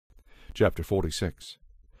chapter 46.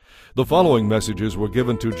 The following messages were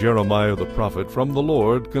given to Jeremiah the prophet from the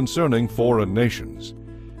Lord concerning foreign nations.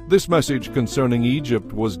 This message concerning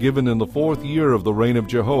Egypt was given in the 4th year of the reign of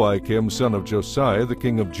Jehoiakim son of Josiah, the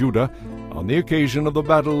king of Judah, on the occasion of the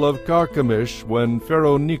battle of Carchemish, when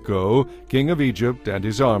Pharaoh Necho, king of Egypt, and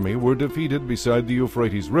his army were defeated beside the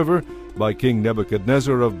Euphrates River by King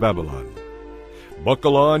Nebuchadnezzar of Babylon.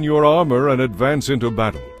 Buckle on your armor and advance into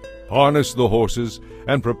battle. Harness the horses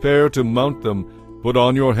and prepare to mount them. Put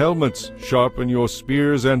on your helmets, sharpen your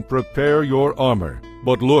spears, and prepare your armor.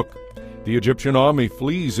 But look, the Egyptian army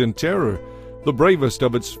flees in terror. The bravest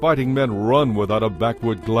of its fighting men run without a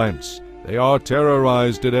backward glance. They are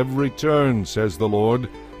terrorized at every turn, says the Lord.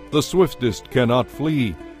 The swiftest cannot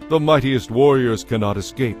flee. The mightiest warriors cannot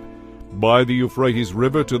escape. By the Euphrates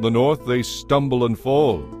River to the north they stumble and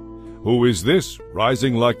fall. Who is this,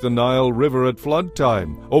 rising like the Nile River at flood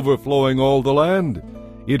time, overflowing all the land?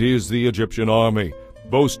 It is the Egyptian army,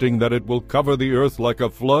 boasting that it will cover the earth like a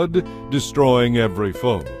flood, destroying every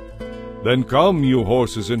foe. Then come, you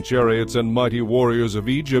horses and chariots and mighty warriors of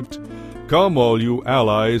Egypt. Come, all you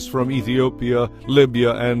allies from Ethiopia,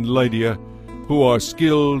 Libya, and Lydia, who are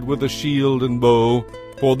skilled with the shield and bow.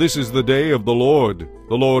 For this is the day of the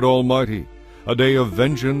Lord Almighty, a day of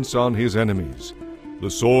vengeance on his enemies. The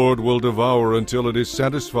sword will devour until it is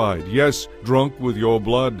satisfied, yes, drunk with your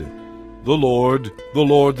blood. The Lord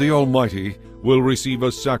the Almighty, will receive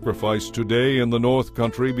a sacrifice today in the north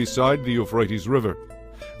country beside the Euphrates River.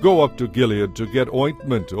 Go up to Gilead to get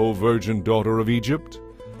ointment, O virgin daughter of Egypt.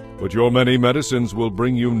 But your many medicines will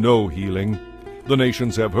bring you no healing. The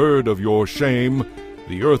nations have heard of your shame.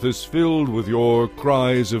 The earth is filled with your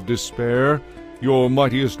cries of despair. Your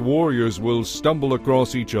mightiest warriors will stumble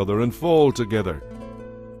across each other and fall together.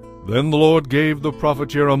 Then the Lord gave the prophet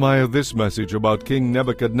Jeremiah this message about King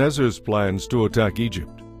Nebuchadnezzar's plans to attack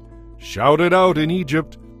Egypt. Shout it out in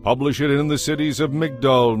Egypt. Publish it in the cities of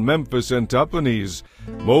Migdol, Memphis, and Tahpanhes.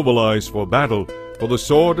 Mobilize for battle, for the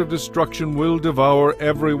sword of destruction will devour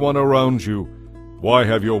everyone around you. Why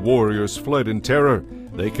have your warriors fled in terror?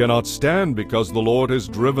 They cannot stand because the Lord has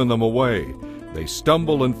driven them away. They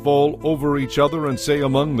stumble and fall over each other and say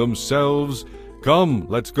among themselves, Come,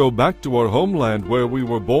 let's go back to our homeland where we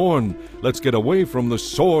were born. Let's get away from the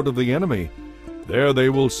sword of the enemy. There they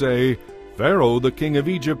will say, Pharaoh, the king of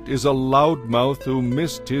Egypt, is a loudmouth who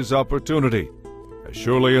missed his opportunity. As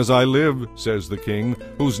surely as I live, says the king,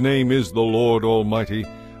 whose name is the Lord Almighty,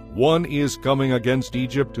 one is coming against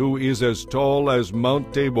Egypt who is as tall as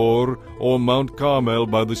Mount Tabor or Mount Carmel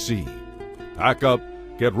by the sea. Pack up,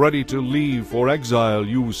 get ready to leave for exile,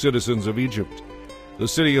 you citizens of Egypt. The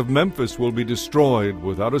city of Memphis will be destroyed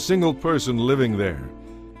without a single person living there.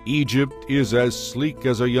 Egypt is as sleek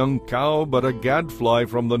as a young cow, but a gadfly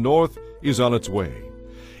from the north is on its way.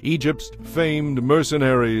 Egypt's famed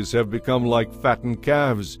mercenaries have become like fattened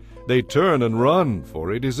calves. They turn and run,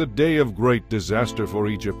 for it is a day of great disaster for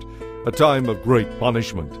Egypt, a time of great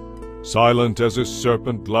punishment. Silent as a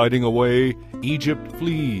serpent gliding away, Egypt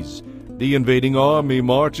flees. The invading army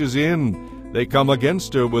marches in. They come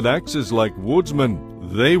against her with axes like woodsmen.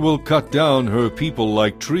 They will cut down her people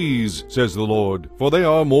like trees, says the Lord, for they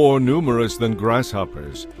are more numerous than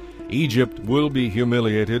grasshoppers. Egypt will be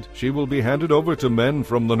humiliated. She will be handed over to men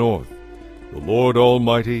from the north. The Lord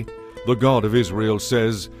Almighty, the God of Israel,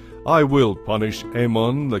 says, I will punish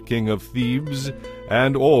Ammon, the king of Thebes,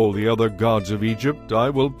 and all the other gods of Egypt. I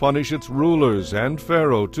will punish its rulers, and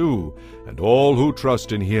Pharaoh too, and all who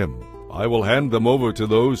trust in him. I will hand them over to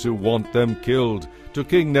those who want them killed, to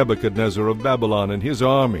King Nebuchadnezzar of Babylon and his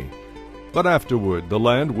army. But afterward the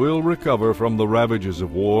land will recover from the ravages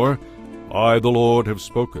of war. I, the Lord, have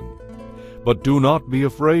spoken. But do not be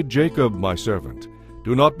afraid, Jacob, my servant.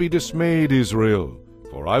 Do not be dismayed, Israel,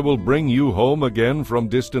 for I will bring you home again from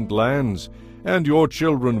distant lands, and your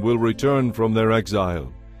children will return from their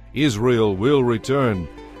exile. Israel will return,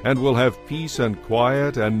 and will have peace and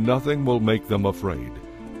quiet, and nothing will make them afraid.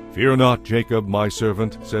 Fear not, Jacob, my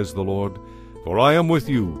servant, says the Lord, for I am with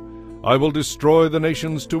you. I will destroy the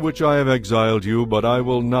nations to which I have exiled you, but I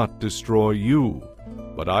will not destroy you.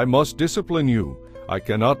 But I must discipline you. I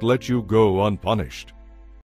cannot let you go unpunished.